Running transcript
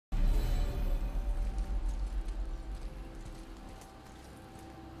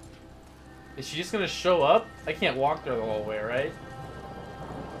Is she just gonna show up? I can't walk there the whole way, right?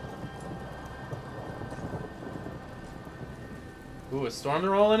 Ooh, a storm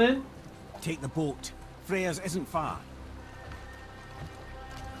rolling in? Take the boat. Freya's isn't far.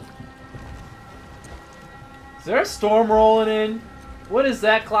 Is there a storm rolling in? What is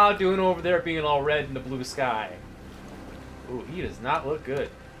that cloud doing over there being all red in the blue sky? Ooh, he does not look good.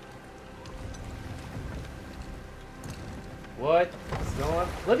 What is going on?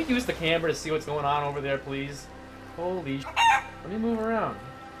 Let me use the camera to see what's going on over there, please. Holy sh**. Let me move around.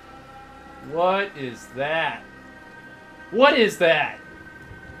 What is that? What is that?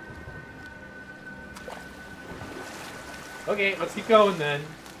 Okay, let's keep going then.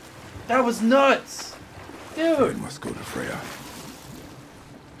 That was nuts! Dude! We must go to Freya.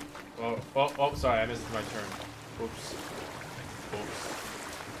 Oh, sorry, I missed my turn. Oops. Oops.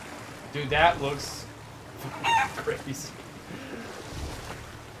 Dude, that looks crazy.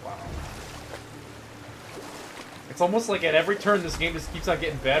 Wow. It's almost like at every turn this game just keeps on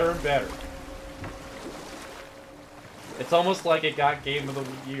getting better and better. It's almost like it got Game of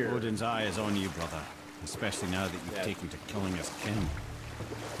the Year. Odin's eye is on you, brother. Especially now that you've taken to killing his kin.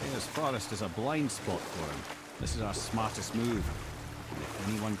 Freya's forest is a blind spot for him. This is our smartest move. And if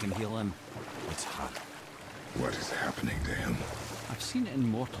anyone can heal him, it's her. What is happening to him? I've seen it in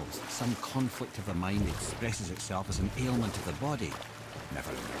mortals that some conflict of the mind expresses itself as an ailment of the body.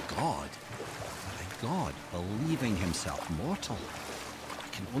 Never in a god. But a god believing himself mortal. I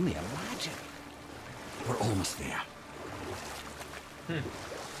can only imagine. We're almost there.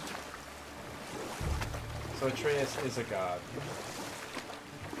 So Atreus is a god.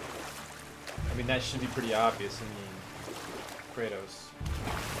 I mean, that should be pretty obvious. I mean, Kratos.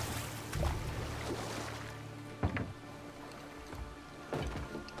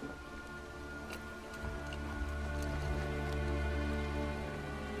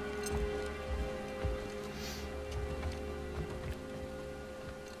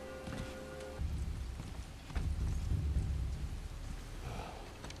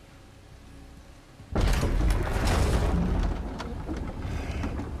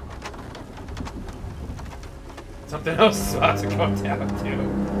 Something else is about to go down, too.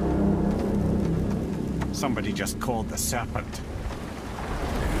 Somebody just called the serpent.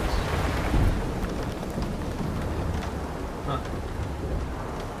 Huh.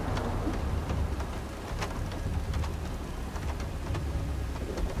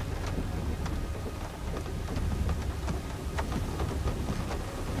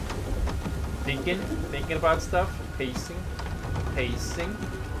 Thinking about stuff, pacing.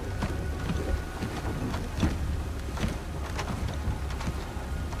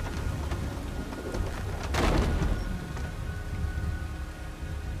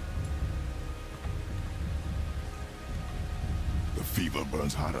 The fever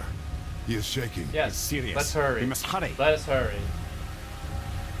burns hotter. He is shaking. Yes, It's serious. let's hurry. We must hurry. Let us hurry.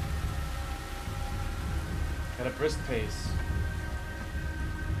 At a brisk pace.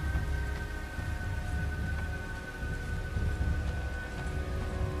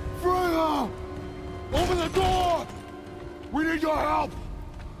 Freya! Open the door! We need your help!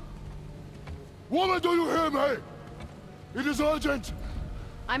 Woman, do you hear me? It is urgent!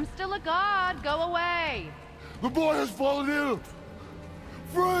 I'm still a god. Go away. The boy has fallen ill!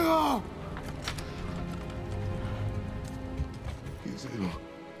 Freya! He's ill.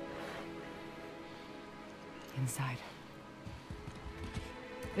 Inside.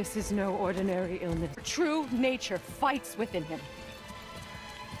 This is no ordinary illness. True nature fights within him.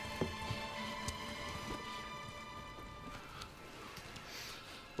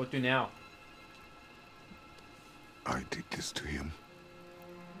 What do now? I did this to him.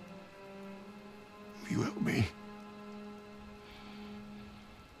 Will you help me?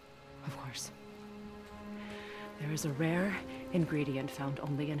 Of course. There is a rare ingredient found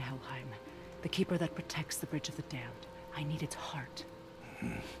only in Helheim. The keeper that protects the Bridge of the Damned. I need its heart.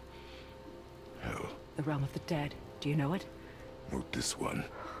 Hell, The realm of the dead. Do you know it? not this one.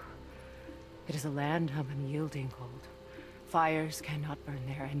 It is a land of unyielding cold. Fires cannot burn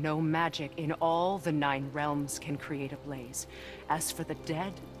there, and no magic in all the 9 realms can create a blaze. As for the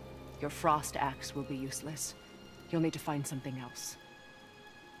dead, your frost axe will be useless. You'll need to find something else.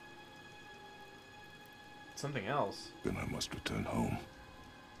 Something else. Then I must return home.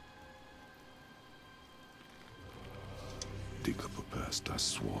 Dig up a past I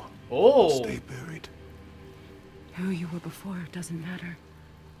swore. Oh! Stay buried. Who you were before doesn't matter.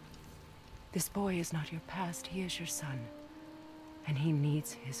 This boy is not your past, he is your son. And he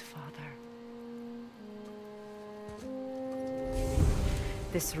needs his father.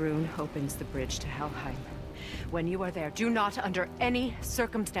 This rune opens the bridge to Helheim. When you are there, do not under any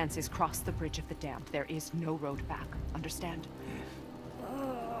circumstances cross the bridge of the damned. There is no road back. Understand?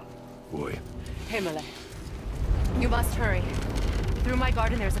 Boy. Himalay. You must hurry. Through my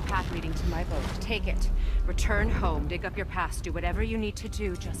garden, there's a path leading to my boat. Take it. Return home. Dig up your past. Do whatever you need to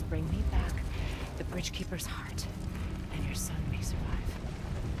do. Just bring me back the Bridgekeeper's heart, and your son may survive.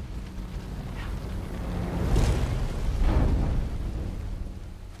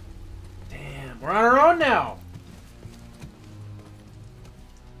 Damn, we're on our own now.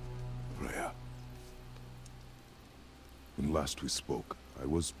 Rhea. When last we spoke, I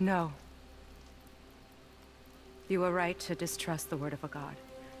was... No. You were right to distrust the word of a god.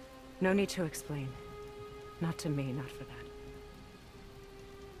 No need to explain. Not to me, not for that.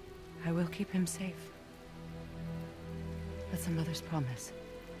 I will keep him safe. That's a mother's promise.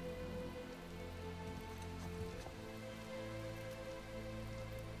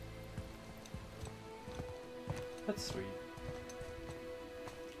 That's sweet.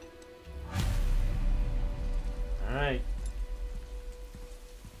 Alright.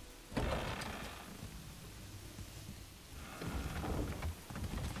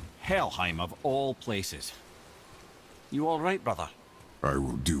 Helheim of all places. You all right, brother? I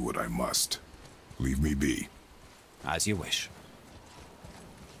will do what I must. Leave me be. As you wish.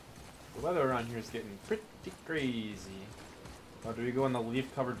 The weather around here is getting pretty crazy. Oh, do we go on the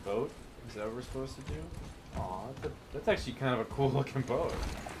leaf-covered boat? Is that what we're supposed to do? Aw, that's actually kind of a cool-looking boat.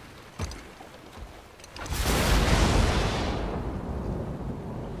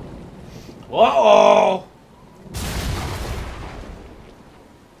 Whoa!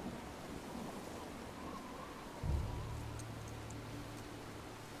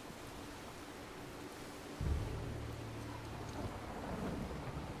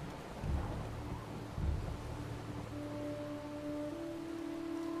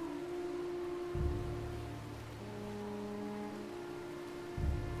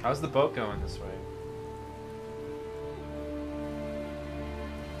 How's the boat going this way?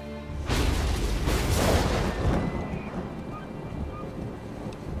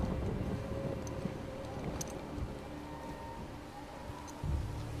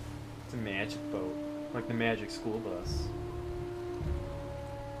 It's a magic boat, like the magic school bus.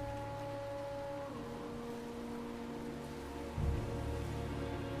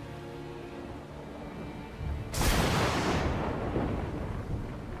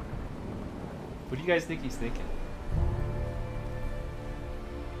 What do you guys think he's thinking?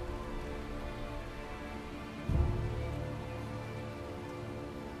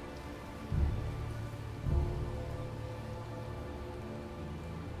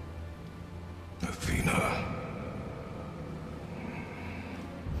 Athena.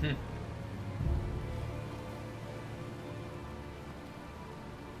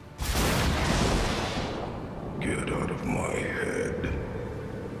 Get out of my head.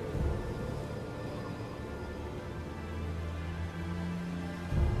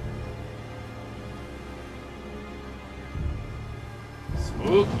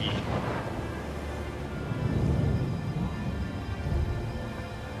 Spooky.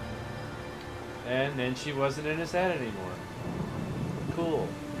 And then she wasn't in his head anymore. Cool.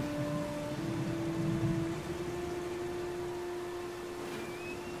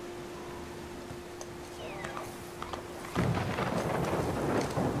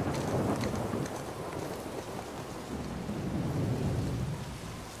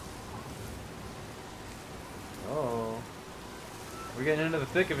 Oh. We're getting into the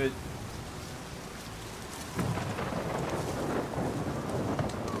thick of it.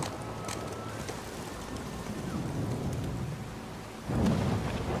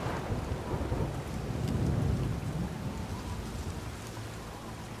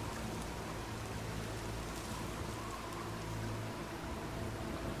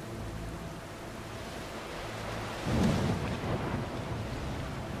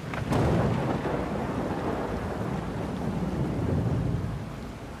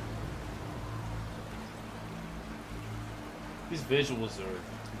 These visuals are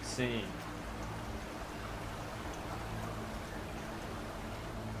insane.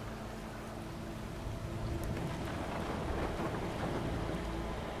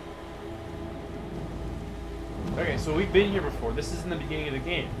 Okay, so we've been here before. This is in the beginning of the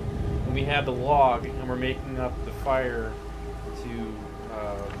game. When we have the log and we're making up the fire to,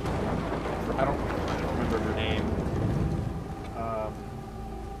 I don't remember her name.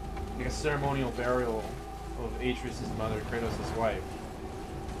 Like a ceremonial burial of Atreus' mother, Kratos' wife.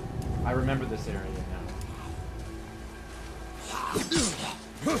 I remember this area now.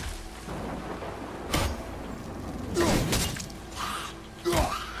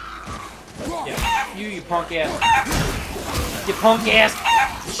 Yeah, you punk ass. You punk ass.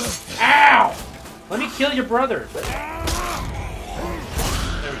 Ow! Let me kill your brother. There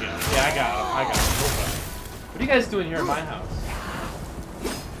we go. Yeah, I got him. I got him. What are you guys doing here in my house?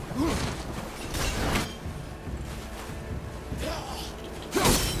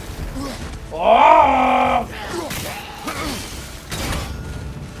 Oh!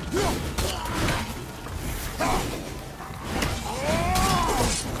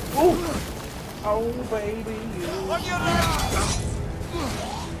 Ooh. Oh, baby, you.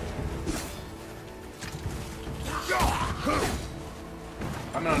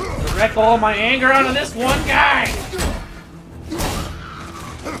 I'm gonna direct all my anger onto this one guy.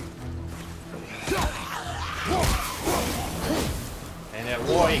 And it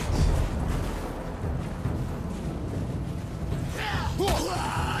worked.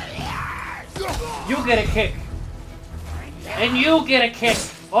 You get a kick. And you get a kick.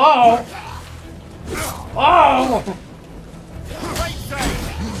 Oh! Oh!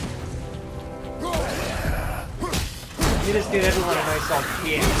 You just did everyone a nice old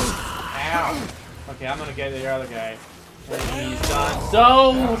kick. Ow. Okay, I'm gonna get the other guy. And he's done.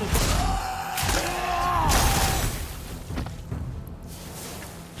 So.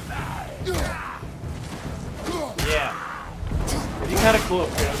 Yeah. It'd be kind of cool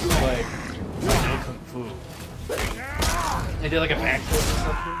if it was like no kung fu. They did like a backflip or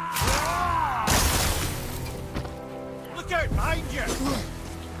something. Look out behind you!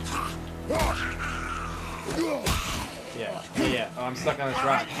 Yeah, yeah. Oh, I'm stuck on this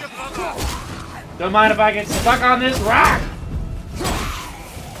rock. Don't mind if I get stuck on this rock!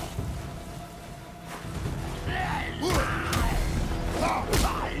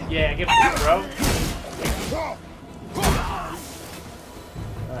 Yeah, give it, bro.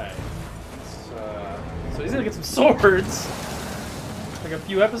 Alright. So he's gonna get some swords. Like a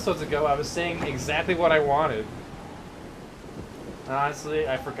few episodes ago, I was saying exactly what I wanted. And honestly,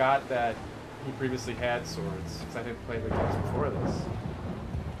 I forgot that he previously had swords, because I didn't play the games before this.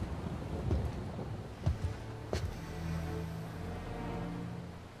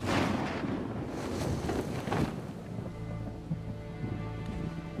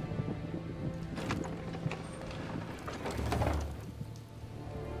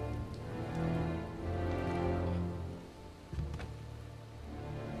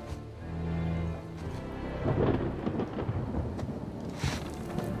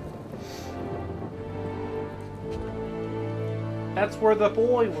 That's where the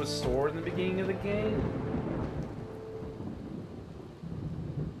boy was stored in the beginning of the game.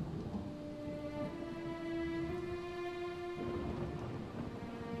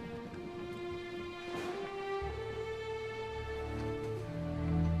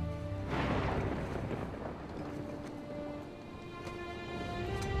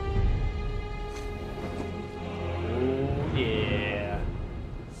 Oh, yeah.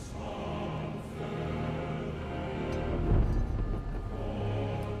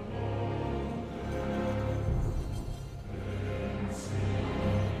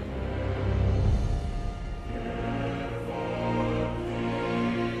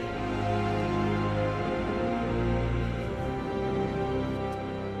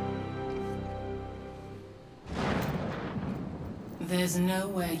 There's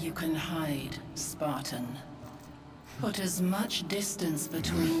nowhere you can hide, Spartan. Put as much distance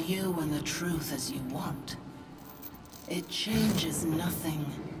between you and the truth as you want. It changes nothing.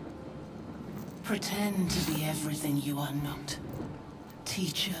 Pretend to be everything you are not.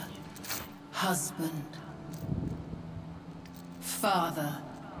 Teacher, husband, father.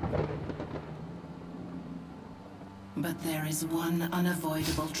 But there is one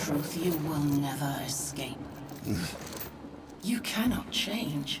unavoidable truth you will never escape. You cannot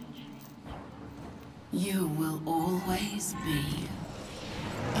change. You will always be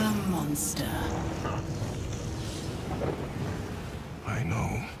a monster. I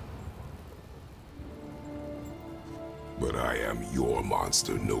know. But I am your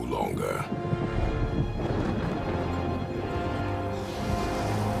monster no longer.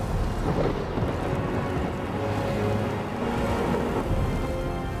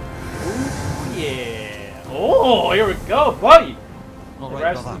 Yeah. Oh, here we go, buddy. All The right,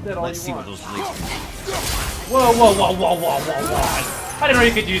 rest brother. of it, all Let's you see want. what those blades do. Whoa, whoa, whoa, whoa, whoa, whoa, whoa. I didn't know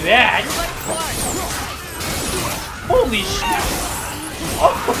you could do that. Holy shit.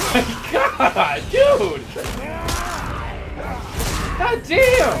 Oh my god, dude. God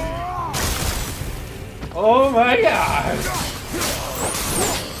damn. Oh my god.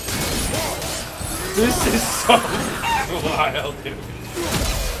 This is so wild, dude.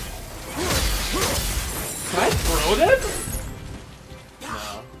 Can I throw them?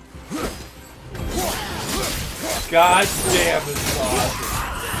 No. God damn, this is awesome.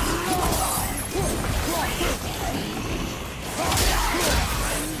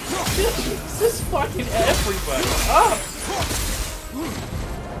 This is fucking everybody up.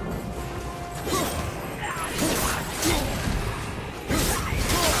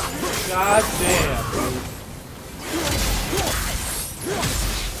 God damn, dude.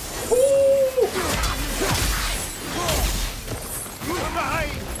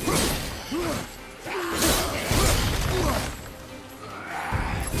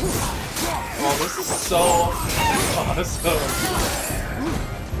 Oh, this is so awesome.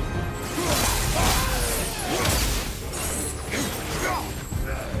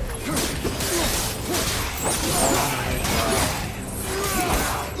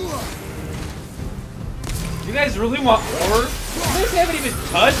 You guys really want more? You guys haven't even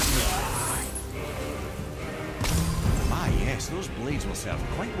touched me. Ah, yes, those blades will serve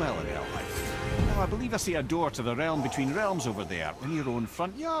quite well in Helheim. Now, I believe I see a door to the realm between realms over there, in your own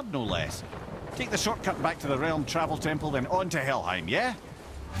front yard, no less. Take the shortcut back to the Realm Travel Temple, then on to Helheim, yeah?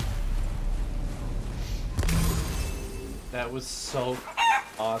 That was so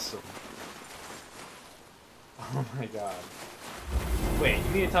awesome. Oh my god. Wait,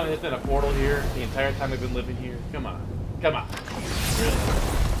 you mean to tell me there's been a portal here the entire time I've been living here? Come on. Come on. Really?